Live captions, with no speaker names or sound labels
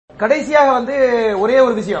கடைசியாக வந்து ஒரே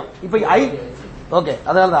ஒரு விஷயம். இப்ப ஓகே,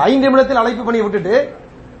 அதாவது 5 நிமிடத்தில் அழைப்பு பணியை விட்டுட்டு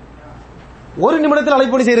 1 நிமிடத்தில்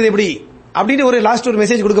அழைப்பு பணி செய்யறது எப்படி அப்படின்னு ஒரு லாஸ்ட் ஒரு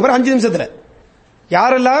மெசேஜ் கொடுக்க போற. 5 நிமிஷத்துல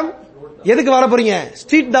யாரெல்லாம் எதுக்கு வர போறீங்க?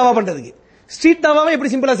 ஸ்ட்ரீட் தாவா பண்றதுக்கு. ஸ்ட்ரீட் தாவாவை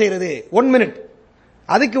எப்படி சிம்பிளா செய்யறது? 1 மினிட்.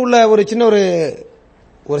 அதுக்கு உள்ள ஒரு சின்ன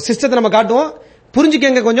ஒரு சிஸ்டத்தை நம்ம காட்டுவோம்.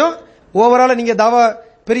 புரிஞ்சுக்கங்க கொஞ்சம். ஓவரால நீங்க தாவா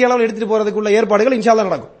பெரிய அளவில் எடுத்துட்டு போறதுக்குள்ள ஏற்பாடுகள் இன்ஷா அல்லாஹ்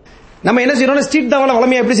நடக்கும். நம்ம என்ன செய்யறோம்? ஸ்ட்ரீட் தாவால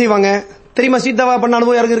வளமையா எப்படி செய்வாங்க தெரியுமா? ஸ்ட்ரீட் தாவா பண்ண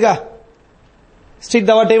அனுபவம் யாருக்கு இருக்கா? ஸ்ட்ரீட்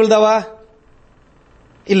தாவா, டேபிள் தாவா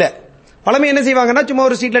இல்ல. பழமை என்ன செய்வாங்கன்னா, சும்மா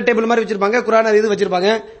ஒரு ஸ்ட்ரீட்ல டேபிள் மாதிரி வச்சிருப்பாங்க, குரான் அது இது வச்சிருப்பாங்க,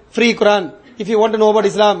 free Quran, if you want to know about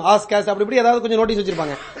Islam ask as, அப்படி இப்படி ஏதாவது கொஞ்சம் நோட்டீஸ்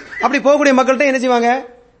வச்சிருப்பாங்க. அப்படி போகக்கூடிய மக்கள்கிட்ட என்ன செய்வாங்க,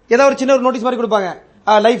 ஏதாவது ஒரு சின்ன ஒரு நோட்டீஸ் மாதிரி கொடுப்பாங்க.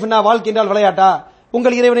 லைஃப்னா, வாழ்க்கை என்றால் விளையாட்டா,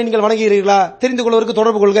 உங்கள் இறைவனை நீங்கள் வணங்குகிறீர்களா, தெரிந்து கொள்வதற்கு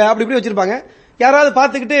தொடர்பு கொள்க, அப்படி இப்படி வச்சிருப்பாங்க. யாராவது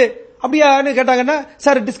பார்த்துக்கிட்டு அப்படியான்னு கேட்டாங்கன்னா,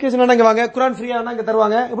 சார் டிஸ்கஷன் இங்க வாங்க, குரான் ஃப்ரீயா இங்க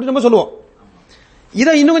தருவாங்க, இப்படி நம்ம சொல்லுவோம்.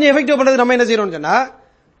 இதை இன்னும் கொஞ்சம் எஃபெக்டிவ் பண்றது நம்ம என்ன செய்யறோம்னு சொன்னா,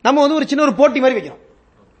 நம்ம வந்து ஒரு சின்ன ஒரு போட்டி மாதிரி வைக்கிறோம்.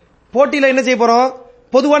 போட்டியில என்ன செய்ய போறோம்?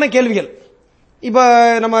 பொதுவான கேள்விகள். இப்ப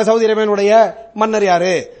நம்ம சவுதி அரேபியாவுடைய மன்னர்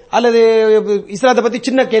யாரு, அல்லது இஸ்லாத்தை பத்தி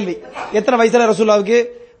சின்ன கேள்வி, எத்தனை வயசுல ரசூலுல்லாஹ்வுக்கு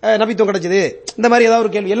நபித்துவம் கிடைச்சது, இந்த மாதிரி ஏதாவது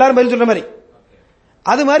ஒரு கேள்வி, எல்லாரும் பதில் சொல்ற மாதிரி,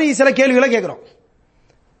 அது மாதிரி சில கேள்விகளை கேட்கிறோம்.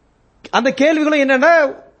 அந்த கேள்விகளும் என்னன்னா,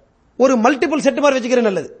 ஒரு மல்டிபிள் செட் மாதிரி வச்சுக்கிறது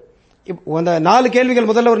நல்லது. அந்த 4 கேள்விகள்,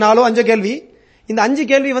 முதல்ல ஒரு 4 5 கேள்வி, இந்த 5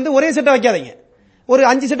 கேள்வி வந்து ஒரே செட்டை வைக்காதீங்க, ஒரு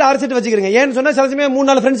 5 செட் 6 செட் வச்சுக்கிறீங்க. ஏன்னு சொன்னா சில சமயம்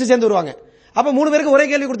 3-4 ஃப்ரெண்ட்ஸ் சேர்ந்து வருவாங்க. அப்ப 3 பேருக்கு ஒரே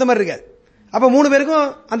கேள்வி கொடுத்த மாதிரி இருக்காது. அப்ப 3 பேருக்கும்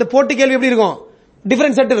அந்த போட்டி கேள்வி எப்படி இருக்கும்?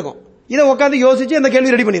 டிஃபரண்ட் செட் இருக்கும். இதை உட்காந்து யோசிச்சு அந்த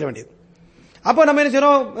கேள்வி ரெடி பண்ணிட வேண்டியது. அப்போ நம்ம என்ன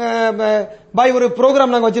செய்யறோம், பாய் ஒரு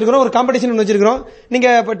ப்ரோக்ராம் நாங்க வச்சிருக்கிறோம், ஒரு காம்படிஷன் வச்சிருக்கிறோம், நீங்க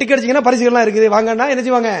டிக்கெட் அடிச்சீங்கன்னா பரிசுகள்லாம் இருக்குது வாங்கன்னா என்ன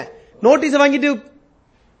செய்வாங்க, நோட்டீஸ் வாங்கிட்டு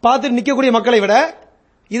பார்த்து நிக்கக்கூடிய மக்களை விட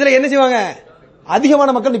இதுல என்ன செய்வாங்க,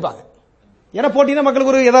 அதிகமான மக்கள் நிப்பாங்க. ஏன்னா போட்டினா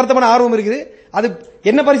மக்களுக்கு ஒரு யதார்த்தமான ஆர்வம் இருக்குது. அது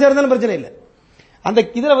என்ன பரிசா இருந்தாலும் பிரச்சனை இல்லை. அந்த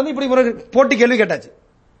இதுல வந்து இப்படி ஒரு போட்டி கேள்வி கேட்டாச்சு.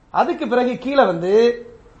 அதுக்கு பிறகு கீழே வந்து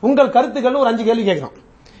உங்கள் கருத்துக்கள் ஒரு 5 கேள்வி கேட்கிறோம்.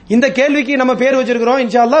 இந்த கேள்விக்கு நம்ம பேர் வச்சிருக்கிறோம்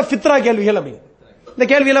இன்ஷா அல்லாஹ் ஃபித்ரா கேள்விகள் அப்படின்னு. இந்த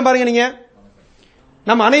கேள்வி எல்லாம் பாருங்க, நீங்க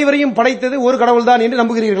நம்ம அனைவரையும் படைத்தது ஒரு கடவுள் தான் என்று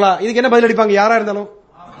நம்புகிறீர்களா? இதுக்கு என்ன பதில் அடிப்பாங்க யாரா இருந்தாலும்?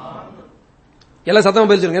 எல்லாம் சத்தமா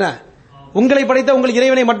பதில் சொல்லுங்க. உங்களை படைத்த உங்கள்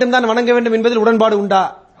இறைவனை மட்டும்தான் வணங்க வேண்டும் என்பதில் உடன்பாடு உண்டா?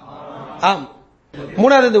 ஆம்.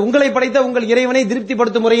 3வது, உங்களை படைத்த உங்கள் இறைவனை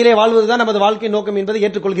திருப்திப்படுத்தும் முறையிலே வாழ்வதுதான் நமது வாழ்க்கை நோக்கம் என்பதை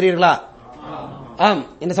ஏற்றுக்கொள்கிறீர்களா? ஆம்.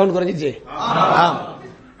 என்ன சவுண்ட் குறைஞ்சிச்சு? ஆம்.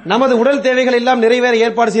 நமது உடல் தேவைகள் எல்லாம் நிறைவேற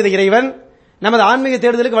ஏற்பாடு செய்த இறைவன் நமது ஆன்மீக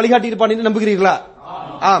தேடுதலுக்கு வழிகாட்டி இருப்பான் என்று நம்புகிறீர்களா?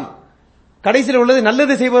 ஆம். கடைசியில் உள்ளது,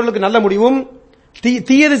 நல்லது செய்பவர்களுக்கு நல்ல முடிவும்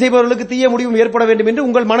தீயது செய்பவர்களுக்கு தீய முடிவும் ஏற்பட வேண்டும் என்று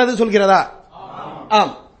உங்கள் மனது சொல்கிறதா?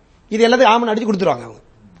 ஆம். இது எல்லாத்தையும் ஆமன் அடிச்சு கொடுத்துருவாங்க அவங்க.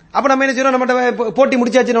 அப்ப நம்ம என்ன செய்யறோம், நம்மகிட்ட போட்டி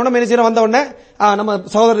முடிச்சாச்சு, நம்ம என்ன செய்யறோம், வந்த உடனே நம்ம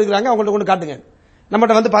சகோதரர் இருக்கிறாங்க, அவங்கள்ட்ட கொண்டு காட்டுங்க.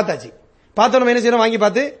 நம்மகிட்ட வந்து பார்த்தாச்சு, பார்த்தோம் நம்ம என்ன செய்யறோம், வாங்கி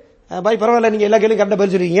பார்த்து பாய் பரவாயில்ல நீங்க எல்லா கேள்வியும் கரெக்டா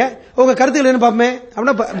பதில் சொல்றீங்க, உங்க கருத்துக்கள் என்ன பாப்போமே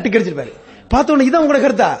அப்படின்னா டிக்கெட் அடிச்சிருப்பாரு. பார்த்தோன்னு இதான் உங்களோட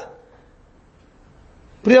கருத்தா?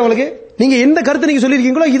 புரியுதா உங்களுக்கு? நீங்க எந்த கருத்து நீங்க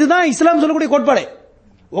சொல்லிருக்கீங்களோ இதுதான் இஸ்லாம் சொல்லக்கூடிய கோட்பாடு.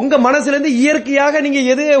 உங்க மனசுல இருந்து இயற்கையாக நீங்க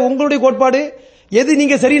எது உங்களுடைய கோட்பாடு, எது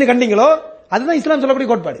நீங்க சரின்னு கண்டீங்களோ அதுதான் இஸ்லாம் சொல்லக்கூடிய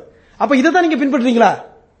கோட்பாடு. அப்ப இதை தான் நீங்க பின்பற்றுறீங்களா?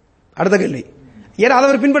 அடுத்த கேள்வி. ஏன்னா அதை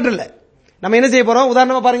அவர் பின்பற்றல. நம்ம என்ன செய்ய போறோம்,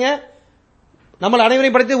 உதாரணமா பாருங்க, நம்ம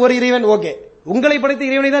அனைவரையும் படைத்து ஒரு இறைவன், ஓகே, உங்களை படைத்த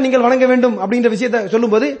இறைவனை தான் நீங்கள் வணங்க வேண்டும் அப்படின்ற விஷயத்தை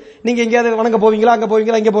சொல்லும் போது நீங்க எங்கேயாவது வணங்க போவீங்களா, அங்க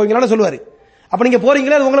போவீங்களா, இங்க போவீங்களான்னு சொல்லுவாரு. அப்ப நீங்க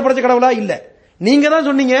போறீங்களா, அது உங்களை படைச்ச கடவுளா? இல்ல, நீங்க தான்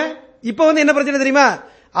சொன்னீங்க. இப்ப வந்து என்ன பிரச்சனை தெரியுமா,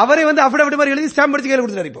 அவரே வந்து அஃபிடவிட் மாதிரி எழுதி ஸ்டாம்ப் அடிச்சு கையில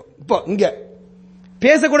கொடுத்துட்டாரு. இப்போ இங்க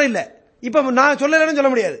பேச கூட இல்ல. இப்ப நான் சொல்லலன்னு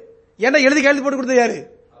சொல்ல முடியாது, ஏன்னா எழுதி கையெழுத்து போட்டு கொடுத்தது யாரு?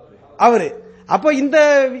 அவரு. அப்ப இந்த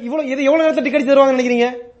எவ்வளவு நேரத்தை டிக்கெட் தருவாங்க நினைக்கிறீங்க?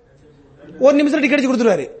 1 நிமிஷம் டிக்கெட்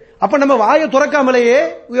கொடுத்துருவாரு. அப்ப நம்ம வாயை திறக்காமலேயே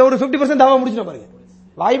ஒரு 50% தாவா முடிச்சிடும் பாருங்க.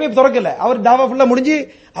 வாய்ப்பே திறக்கல, அவர் தாவா ஃபுல்லா முடிஞ்சு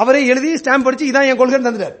அவரே எழுதி ஸ்டாம்ப் அடிச்சு இதான் என் கொள்கை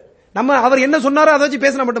தந்துட்டாரு. நம்ம அவர் என்ன சொன்னாரோ அதை வச்சு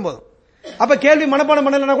பேசினா மட்டும் போதும். அப்ப கேள்வி மனப்பாடம்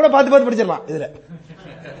பண்ணலன்னா கூட பார்த்து பார்த்து படிச்சிடலாம் இதுல.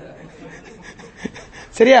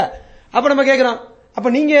 சரியா? அப்ப நம்ம கேட்கிறோம், அப்ப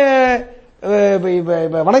நீங்க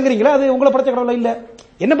வணங்குறீங்களா, அது உங்களை படைச்ச கடவுளா? இல்ல.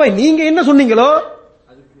 என்னப்பா நீங்க என்ன சொன்னீங்களோ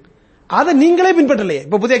அதை நீங்களே பின்பற்றலையே.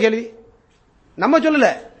 இப்ப புதிய கேள்வி நம்ம சொல்லல,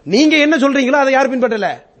 நீங்க என்ன சொல்றீங்களோ அதை யார் பின்பற்றல?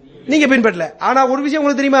 நீங்க பின்பற்றல. ஆனா ஒரு விஷயம்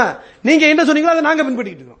உங்களுக்கு தெரியுமா, நீங்க என்ன சொன்னீங்களோ அதை நாங்க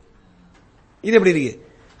பின்பற்றிட்டு இருக்கோம். இது எப்படி இருக்கு?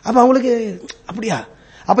 அப்ப அவங்களுக்கு அப்படியா?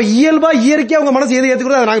 அப்ப இயல்பா இயற்கையா உங்க மனசு எதை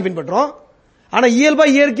ஏத்துக்கிறதோ அதை நாங்க பின்பற்றோம். ஆனா இயல்பா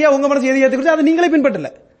இயற்கையா உங்க மனசு எதை ஏத்துக்கிறதோ அதை நீங்களே பின்பற்றல.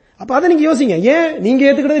 அப்ப அதை நீங்க யோசிங்க, ஏன் நீங்க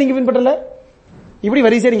ஏத்துக்கிறது நீங்க பின்பற்றல? இப்படி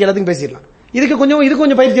வரிசையா நீங்க எல்லாத்துக்கும் பேசிடலாம். இதுக்கு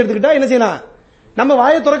கொஞ்சம் பயிற்சி எடுத்துக்கிட்டா என்ன செய்யலாம், நம்ம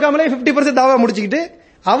வாயை திறக்காமலே 50% தாவா முடிச்சுக்கிட்டு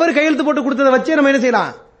அவர் கையெழுத்து போட்டு கொடுத்ததை வச்சே நம்ம என்ன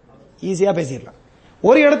செய்யலாம், ஈஸியா பேசிடலாம்.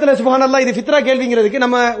 ஒரு இடத்துல சுப்ஹானல்லாஹ், இது ஃபித்ரா கேள்விங்கிறதுக்கு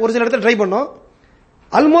நம்ம ஒரு சில இடத்துல ட்ரை பண்ணோம்.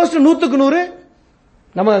 ஆல்மோஸ்ட் 100க்கு 100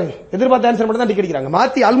 நம்ம எதிர்பார்த்த ஆன்சர் மட்டும் தான் டிக்கெட் அடிக்கிறாங்க.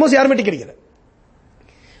 மாத்தி ஆல்மோஸ்ட் யாருமே டிக்கெட் அடிக்கல.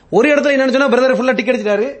 ஒரு இடத்துல என்னன்னு சொன்னா, பிரதர் ஃபுல்லா டிக்கெட்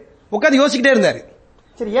அடிச்சிட்டாரு, உட்காந்து யோசிக்கிட்டே இருந்தாரு.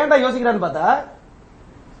 சரி ஏன்டா யோசிக்கிறான்னு பார்த்தா,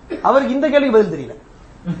 அவருக்கு இந்த கேள்விக்கு பதில் தெரியல.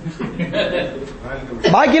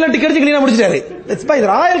 பாக்கியெல்லாம் டிக்கெட் கிளீனா முடிச்சிட்டாரு. இது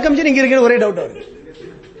ராயல் கமிஷன் இங்க இருக்கிற ஒரே டவுட் அவருக்கு.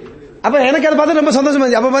 அப்ப எனக்கு அதை பார்த்து ரொம்ப சந்தோஷமா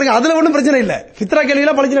இருந்துச்சு. அப்ப பாருங்க அதுல ஒன்றும் பிரச்சனை இல்ல. ஃபித்ரா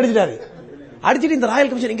கேள்வியெல்லாம் பழிச்சு அடிச்சிட்டாரு. அடிச்சிட்டு இந்த ராயல்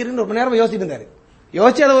கமிஷன் இங்க இருக்கு ரொம்ப நேரம் யோசிச்சுட்டு இருந்தாரு.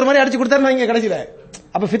 யோசிச்சு அதை ஒரு மாதிரி அடிச்சு கொடுத்தாரு இங்க கடைசியில.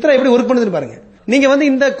 அப்ப ஃபித்ரா எப்படி ஒர்க் பண்ணுதுன்னு பாருங்க. நீங்க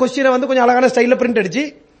இந்த கொஸ்டினை கொஞ்சம் அழகான ஸ்டைல்ல பிரிண்ட் அடிச்சு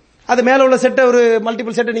அது மேல உள்ள செட்டை ஒரு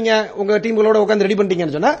மல்டிபிள் செட்டை நீங்க உங்க டீம்களோட உட்காந்து ரெடி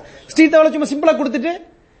பண்ணிட்டீங்கன்னு சொன்னா ஸ்ட்ரீட் லெவல்ல சும்மா சிம்பிளா கொடுத்துட்டு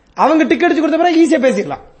அவங்க டிக்கெட் அடிச்சு கொடுத்த பிறகு ஈஸியா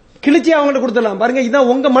பேசிடலாம். கிழிச்சி அவங்கள்ட்ட கொடுத்துடலாம். பாருங்க இதான்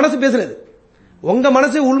உங்க மனசு பேசுறது. உங்க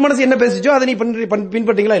மனசு உள் மனசு என்ன பேசிச்சோ அதை நீ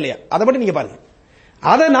பின்பற்றீங்களா இல்லையா அதை மட்டும் நீங்க பாருங்க.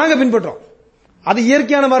 அதை நாங்க பின்பற்றோம். அது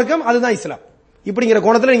இயற்கையான மார்க்கம், அதுதான் இஸ்லாம். இப்படிங்கிற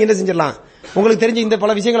கோணத்துல நீங்க என்ன செஞ்சிடலாம், உங்களுக்கு தெரிஞ்ச இந்த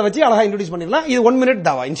பல விஷயங்களை வச்சு அழகா இன்ட்ரோடியூஸ் பண்ணிடலாம். இது 1 மினிட்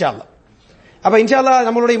தாவா இன்ஷா அல்லாஹ். அப்ப இன்ஷா அல்லாஹ்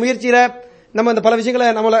நம்மளுடைய முயற்சியில நம்ம இந்த பல விஷயங்களை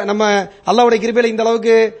நம்ம அல்லாஹ்வுடைய கிருபையில இந்த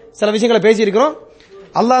அளவுக்கு சில விஷயங்களை பேசி இருக்கிறோம்.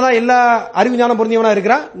 அல்லாஹ் தான் எல்லா அறிவு ஞானம் பொருந்தியவனா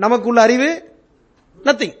இருக்கிறான். நமக்குள்ள அறிவு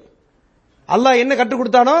நத்திங். அல்லாஹ் என்ன கற்றுக்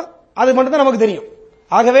கொடுத்தானோ அது மட்டும் தான் நமக்கு தெரியும்.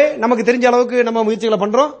 ஆகவே நமக்கு தெரிஞ்ச அளவுக்கு நம்ம முயற்சிகளை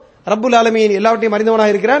பண்றோம். ரப்புல் ஆலமீன் எல்லாவற்றையும்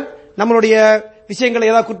அறிந்தவனாக இருக்கிறான். நம்மளுடைய விஷயங்கள்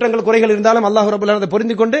ஏதாவது குற்றங்கள் குறைகள் இருந்தாலும் அல்லாஹ் ரப்புல் ஆலமீன்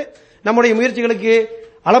பொருந்திக் கொண்டு நம்முடைய முயற்சிகளுக்கு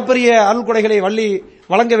அளப்பரிய அருள் கொடைகளை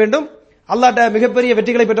வழங்க வேண்டும். அல்லாஹ்ட்ட மிகப்பெரிய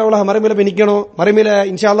வெற்றிகளை பெற்றவர்களாக மறுமையில போய் நிக்கணும். மறுமையில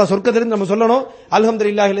இன்ஷா அல்லாஹ் சொர்க்கத்திலிருந்து நம்ம சொல்லணும்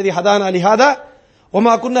அல்ஹம்துலில்லாஹி அல்லதி ஹதானா லிஹாதா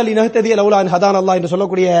வமா குன்னா லினஹ்ததிய லௌலா அன் ஹதானா அல்லாஹ் என்று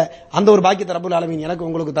சொல்லக்கூடிய அந்த ஒரு பாக்கியத்தை ரப்புல் ஆலமீன் எனக்கு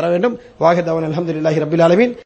உங்களுக்கு தர வேண்டும். வாஹித் அல்ஹம்துலில்லாஹி ரப்பில் ஆலமீன்.